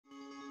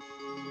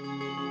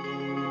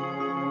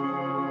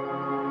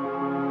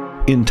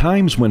In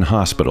times when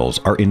hospitals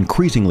are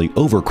increasingly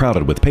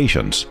overcrowded with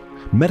patients,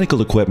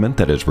 medical equipment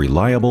that is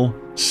reliable,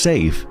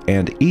 safe,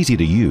 and easy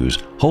to use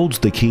holds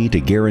the key to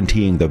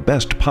guaranteeing the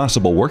best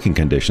possible working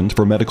conditions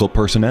for medical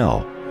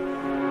personnel.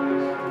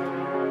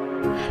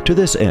 To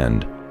this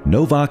end,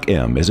 Novak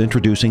M is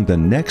introducing the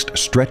next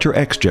Stretcher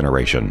X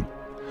generation,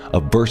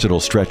 a versatile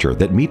stretcher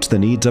that meets the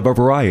needs of a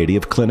variety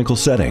of clinical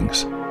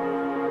settings.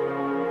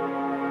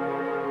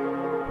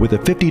 With a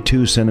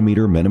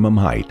 52-centimeter minimum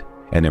height,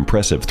 an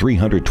impressive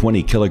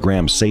 320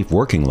 kilogram safe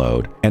working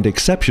load, and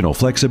exceptional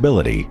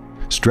flexibility,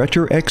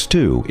 Stretcher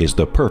X2 is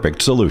the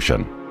perfect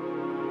solution.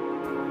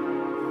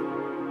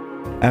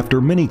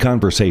 After many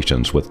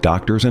conversations with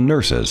doctors and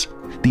nurses,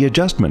 the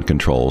adjustment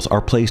controls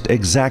are placed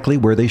exactly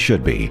where they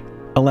should be,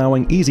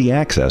 allowing easy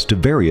access to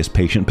various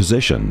patient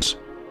positions.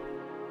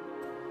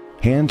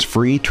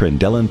 Hands-free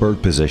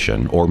Trendelenburg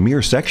position or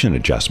mere section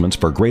adjustments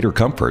for greater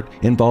comfort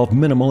involve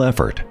minimal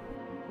effort.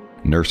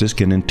 Nurses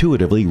can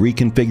intuitively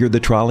reconfigure the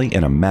trolley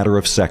in a matter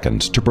of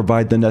seconds to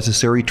provide the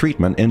necessary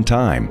treatment in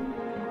time.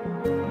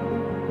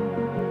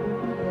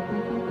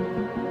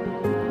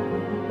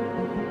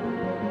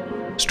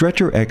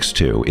 Stretcher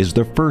X2 is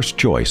the first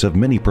choice of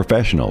many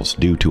professionals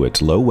due to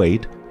its low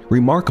weight,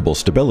 remarkable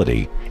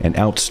stability, and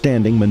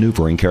outstanding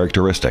maneuvering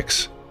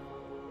characteristics.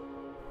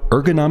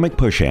 Ergonomic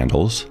push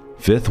handles,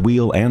 fifth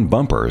wheel, and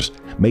bumpers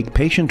make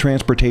patient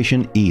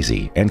transportation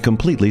easy and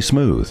completely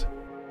smooth.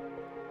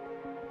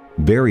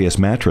 Various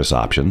mattress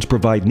options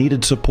provide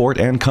needed support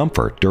and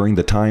comfort during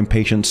the time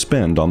patients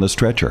spend on the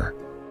stretcher.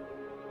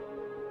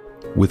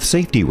 With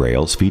safety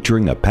rails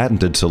featuring a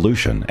patented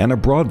solution and a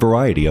broad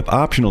variety of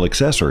optional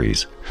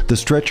accessories, the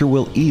stretcher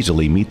will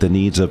easily meet the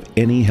needs of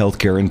any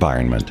healthcare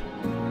environment.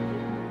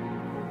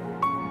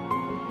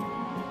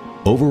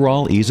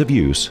 Overall ease of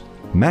use,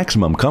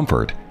 maximum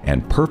comfort,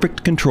 and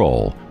perfect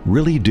control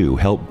really do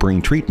help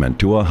bring treatment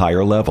to a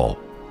higher level.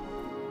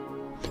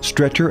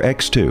 Stretcher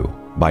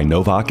X2 by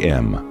Novak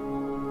M.